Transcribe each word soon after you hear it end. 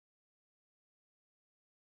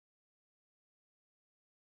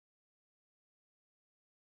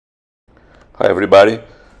Hi everybody.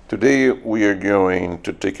 Today we are going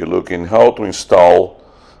to take a look in how to install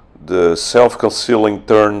the self-concealing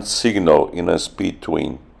turn signal in a speed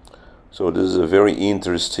twin. So this is a very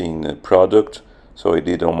interesting product. So I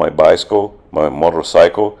did on my bicycle, my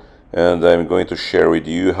motorcycle, and I'm going to share with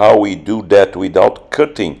you how we do that without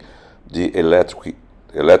cutting the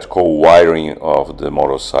electrical wiring of the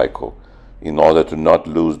motorcycle in order to not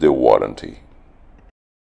lose the warranty.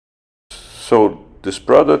 So this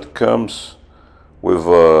product comes with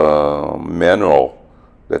a manual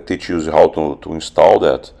that teaches you how to install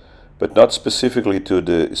that, but not specifically to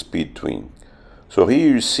the speed twin. So here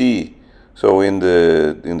you see, so in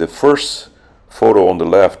the first photo on the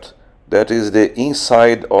left, that is the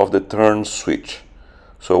inside of the turn switch.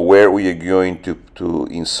 So where we are going to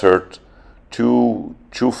insert two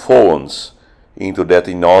phones into that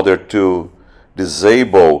in order to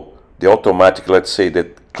disable the automatic, let's say,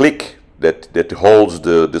 that click that holds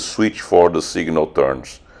the switch for the signal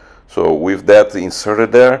turns. So with that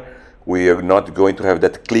inserted there, we are not going to have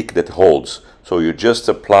that click that holds. So you just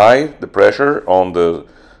apply the pressure on the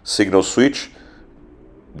signal switch,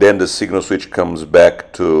 then the signal switch comes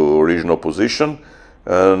back to original position,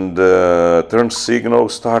 and the turn signal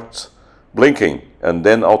starts blinking, and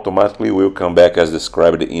then automatically will come back as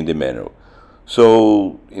described in the manual.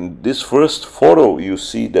 So in this first photo you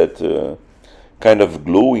see that kind of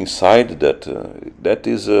glue inside that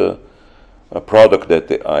is a product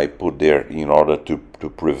that I put there in order to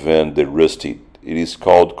prevent the rusty. It is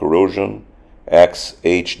called Corrosion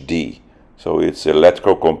XHD. So it's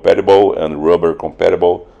electrical compatible and rubber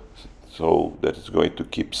compatible, so that is going to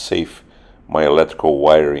keep safe my electrical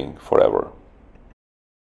wiring forever.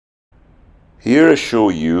 Here I show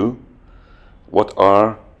you what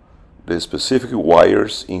are the specific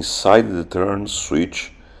wires inside the turn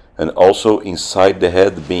switch and also inside the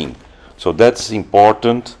head beam. So that's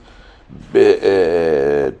important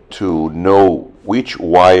to know which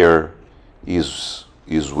wire is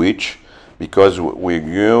which, because we're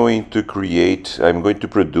going to create, I'm going to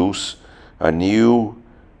produce a new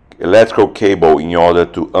electrical cable in order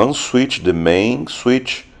to unswitch the main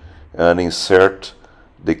switch and insert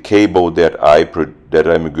the cable that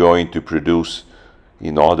I'm going to produce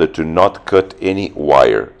in order to not cut any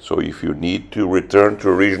wire. So if you need to return to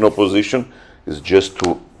original position, it's just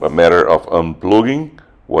a matter of unplugging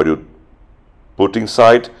what you put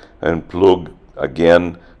inside and plug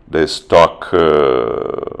again the stock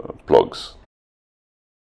plugs.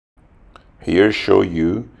 Here show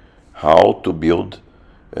you how to build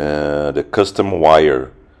the custom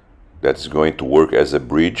wire that's going to work as a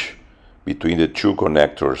bridge between the two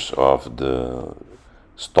connectors of the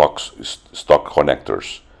stock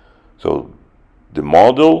connectors. So the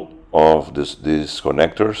model of these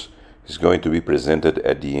connectors is going to be presented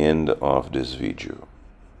at the end of this video.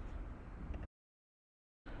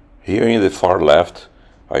 Here in the far left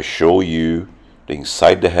I show you the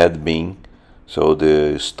inside the head beam, so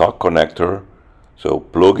the stock connector, so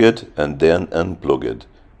plug it and then unplug it,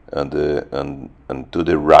 and to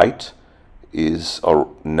the right is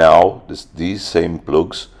now these same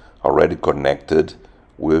plugs already connected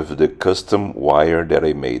with the custom wire that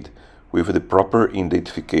I made, with the proper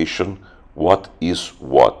identification what is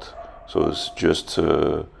what. So it's just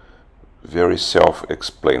very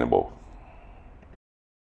self-explainable.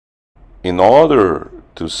 In order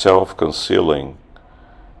to self-concealing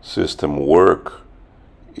system work,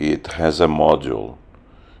 it has a module,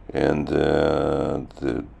 and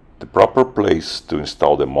the proper place to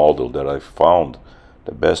install the module that I found,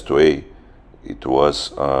 the best way, it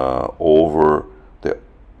was over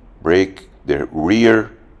the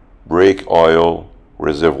rear brake oil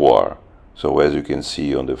reservoir. So as you can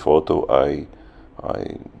see on the photo, I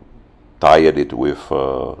tied it with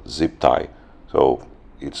zip tie. So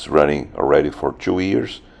it's running already for 2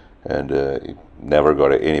 years, and it never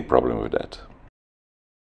got any problem with that.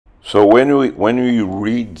 So when you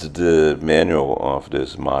read the manual of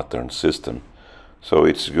this modern system, so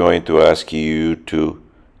it's going to ask you to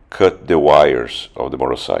cut the wires of the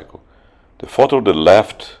motorcycle. The photo on the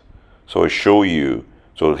left, so I show you,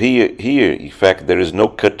 so here in fact there is no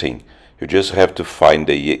cutting. You just have to find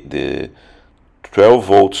the 12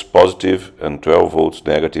 volts positive and 12 volts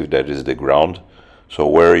negative, that is the ground. So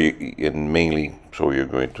where and mainly, so you're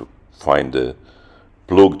going to find the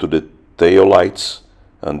plug to the tail lights,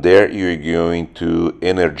 and there you're going to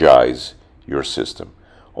energize your system.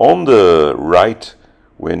 On the right,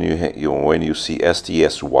 when you see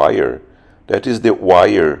STS wire, that is the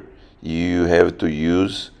wire you have to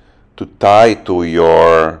use to tie to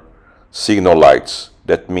your signal lights.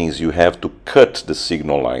 That means you have to cut the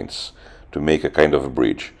signal lines to make a kind of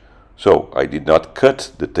bridge. So I did not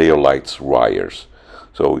cut the tail lights wires.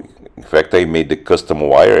 So in fact I made the custom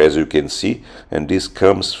wire, as you can see, and this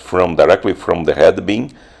comes from directly from the head beam.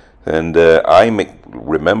 And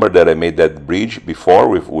remember that I made that bridge before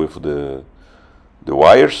with the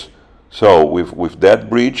wires. So with that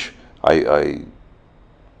bridge I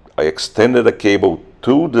extended a cable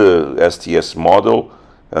to the STS model,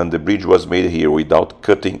 and the bridge was made here without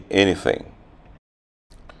cutting anything.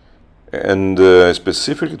 And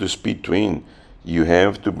specifically to Speed Twin, you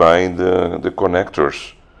have to buy the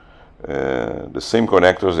connectors, the same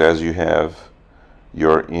connectors as you have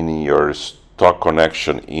in your stock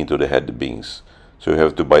connection into the head beams. So you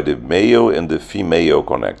have to buy the male and the female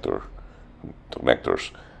connectors.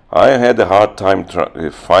 I had a hard time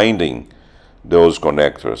finding those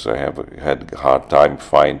connectors. I have had a hard time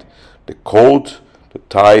find the code, the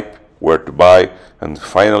type, where to buy, and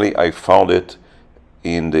finally I found it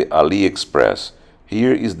in the AliExpress.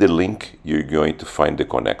 Here is the link. You're going to find the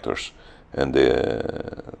connectors and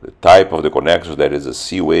the type of the connectors. That is a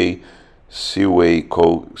C-way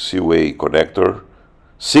connector,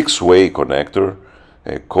 6-way connector,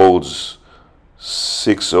 codes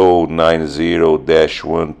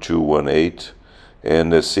 6090-1218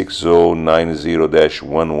 and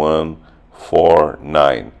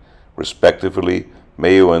 6090-1149, respectively,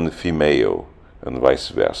 male and female, and vice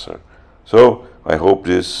versa. So I hope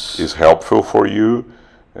this is helpful for you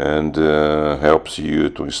and helps you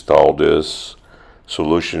to install this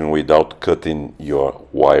solution without cutting your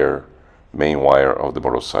main wire of the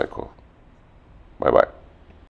motorcycle. Bye bye.